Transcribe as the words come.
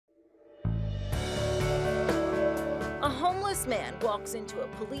This man walks into a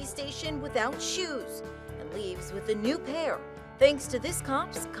police station without shoes and leaves with a new pair, thanks to this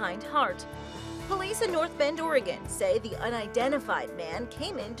cop's kind heart. Police in North Bend, Oregon say the unidentified man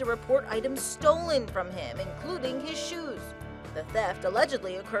came in to report items stolen from him, including his shoes. The theft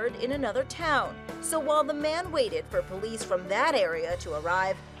allegedly occurred in another town, so while the man waited for police from that area to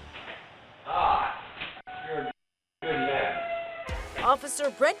arrive, you're a good man. Officer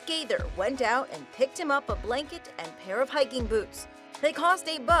Brent Gaither went out and picked him up a blanket and pair of hiking boots. They cost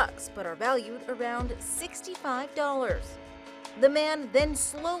 $8 but are valued around $65. The man then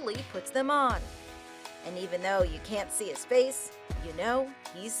slowly puts them on. And even though you can't see his face, you know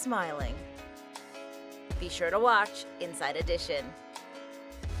he's smiling. Be sure to watch Inside Edition.